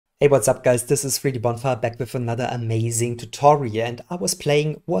Hey, what's up guys, this is 3D Bonfire back with another amazing tutorial, and I was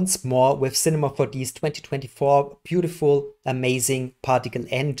playing once more with Cinema 4D's 2024 beautiful, amazing particle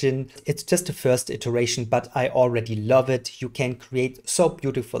engine. It's just the first iteration, but I already love it. You can create so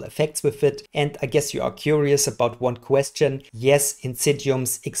beautiful effects with it, and I guess you are curious about one question. Yes,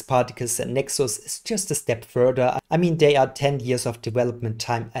 Insydium's X-particles and Nexus is just a step further. I mean, they are 10 years of development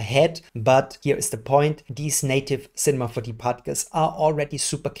time ahead, but here is the point. These native Cinema 4D particles are already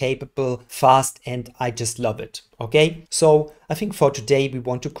super capable, fast, and I just love it. Okay, so I think for today we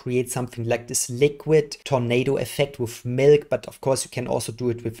want to create something like this liquid tornado effect with milk, but of course you can also do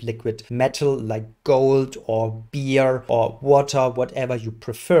it with liquid metal like gold or beer or water, whatever you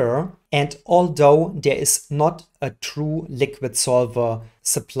prefer. And although there is not a true liquid solver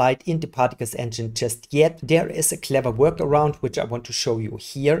supplied in the particles engine just yet, there is a clever workaround which I want to show you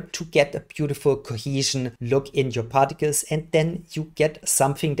here to get a beautiful cohesion look in your particles, and then you get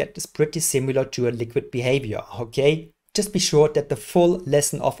something that is pretty similar to a liquid behavior. Okay, just be sure that the full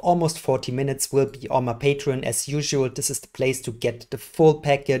lesson of almost 40 minutes will be on my Patreon as usual. This is the place to get the full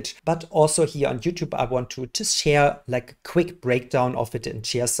package, but also here on YouTube I want to just share like a quick breakdown of it and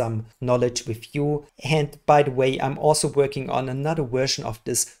share some knowledge with you. And by the way, I'm also working on another version of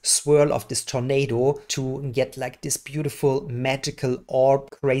this swirl of this tornado to get like this beautiful magical orb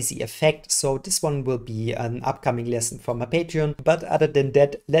crazy effect. So this one will be an upcoming lesson for my Patreon. But other than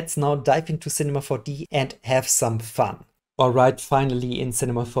that, let's now dive into Cinema 4D and have some fun. Alright, finally in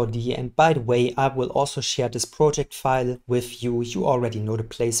Cinema 4D, and by the way, I will also share this project file with you. You already know the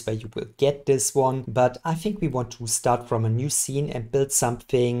place where you will get this one, but I think we want to start from a new scene and build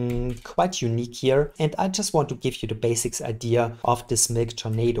something quite unique here. And I just want to give you the basics idea of this milk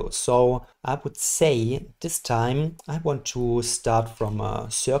tornado. So I would say this time I want to start from a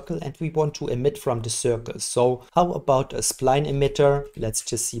circle and we want to emit from the circle. So how about a spline emitter? Let's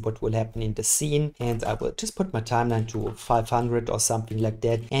just see what will happen in the scene, and I will just put my timeline to 500 or something like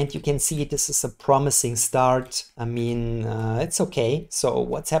that, and you can see this is a promising start. I mean, it's okay. So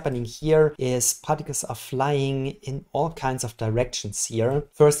what's happening here is particles are flying in all kinds of directions here.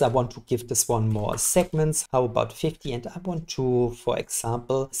 First I want to give this one more segments. How about 50? And I want to, for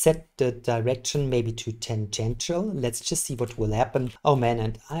example, set the direction maybe to tangential. Let's just see what will happen. Oh man,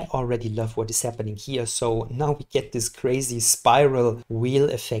 and I already love what is happening here. So now we get this crazy spiral wheel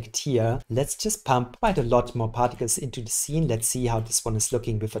effect here. Let's just pump quite a lot more particles into the scene. Let's see how this one is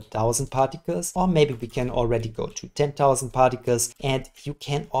looking with 1,000 particles, or maybe we can already go to 10,000 particles, and you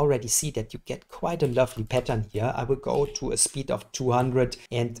can already see that you get quite a lovely pattern here. I will go to a speed of 200,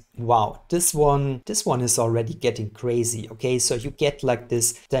 and wow, this one is already getting crazy. Okay, so you get like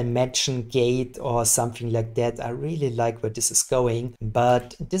this dimension gate or something like that. I really like where this is going,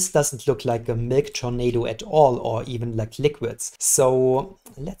 but this doesn't look like a milk tornado at all, or even like liquids. So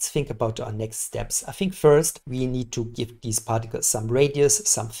let's think about our next steps. I think first we need to give these particles some radius,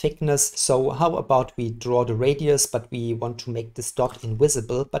 some thickness. So how about we draw the radius, but we want to make this dot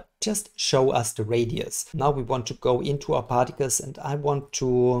invisible, but just show us the radius. Now we want to go into our particles, and I want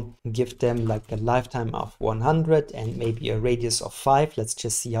to give them like a lifetime of 100 and maybe a radius of 5. Let's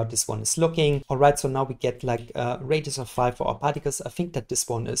just see how this one is looking. All right, so now we get like a radius of 5 for our particles. I think that this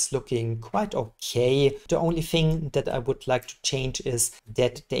one is looking quite okay. The only thing that I would like to change is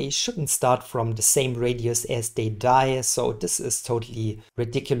that they shouldn't start from the same radius as they die. So this is totally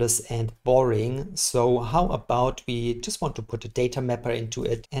ridiculous and boring. So how about we just want to put a data mapper into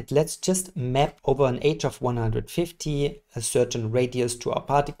it, and let's just map over an age of 150 a certain radius to our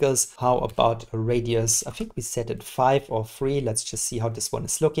particles. How about a radius? I think we set it 5 or 3. Let's just see how this one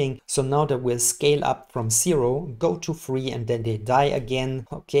is looking. So now that we'll scale up from 0, go to 3, and then they die again.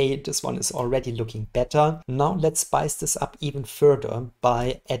 Okay, this one is already looking better. Now let's spice this up even further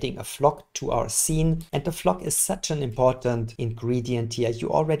by adding a flock to our scene, and the flock is such an important ingredient here.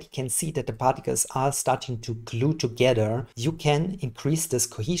 You already can see that the particles are starting to glue together. You can increase this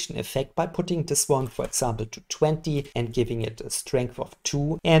cohesion effect by putting this one, for example, to 20 and giving it a strength of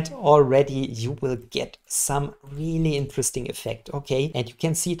 2, and already you will get some really interesting effect. Okay, and you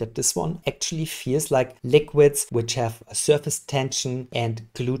can see that this one actually feels like liquids which have a surface tension and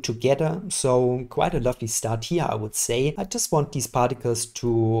glue together. So quite a lovely start here, I would say. I just want these particles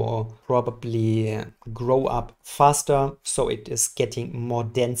to probably grow up faster, so it is getting more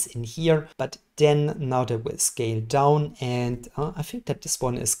dense in here, but then now they will scale down, and I think that this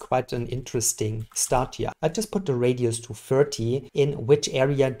one is quite an interesting start here. I just put the radius to 30, in which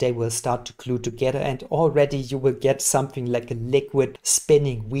area they will start to glue together, and already you will get something like a liquid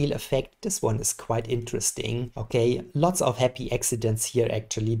spinning wheel effect. This one is quite interesting. Okay, lots of happy accidents here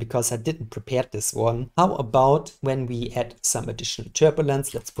actually, because I didn't prepare this one. How about when we add some additional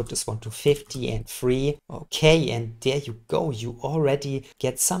turbulence? Let's put this one to 50 and 3. Okay, and there you go. You already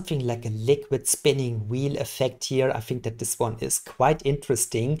get something like a liquid spinning wheel effect here. I think that this one is quite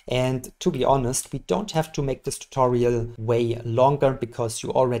interesting, and to be honest, we don't have to make this tutorial way longer, because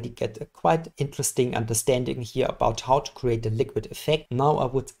you already get a quite interesting understanding here about how to create a liquid effect. Now I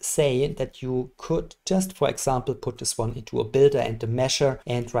would say that you could just, for example, put this one into a builder and a measure,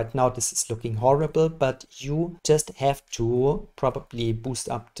 and right now this is looking horrible, but you just have to probably boost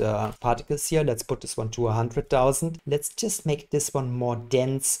up the particles here. Let's put this one to 100,000. Let's just make this one more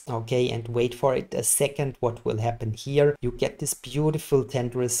dense, okay, and wait for it a second. What will happen here? You get this beautiful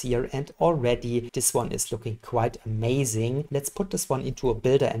tendrils here, and already this one is looking quite amazing. Let's put this one into a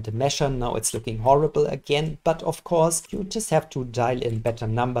builder and a measure. Now it's looking horrible again, but of course you just have to dial in better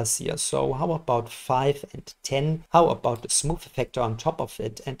numbers here. So how about 5 and 10? How about a smooth effector on top of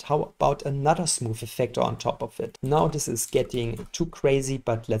it? And how about another smooth effector on top of it? Now this is getting too crazy,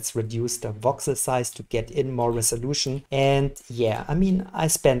 but let's reduce the voxel size to get in more resolution. And yeah, I mean, I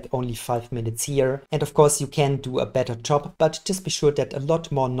spent only 5 minutes here, and of course you can do a better job, but just be sure that a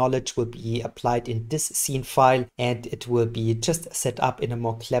lot more knowledge will be applied in this scene file, and it will be just set up in a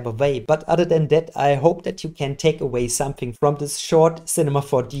more clever way. But other than that, I hope that you can take away something from this short Cinema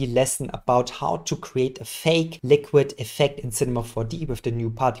 4D lesson about how to create a fake liquid effect in Cinema 4D with the new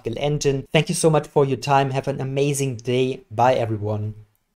particle engine. Thank you so much for your time. Have an amazing day. Bye everyone.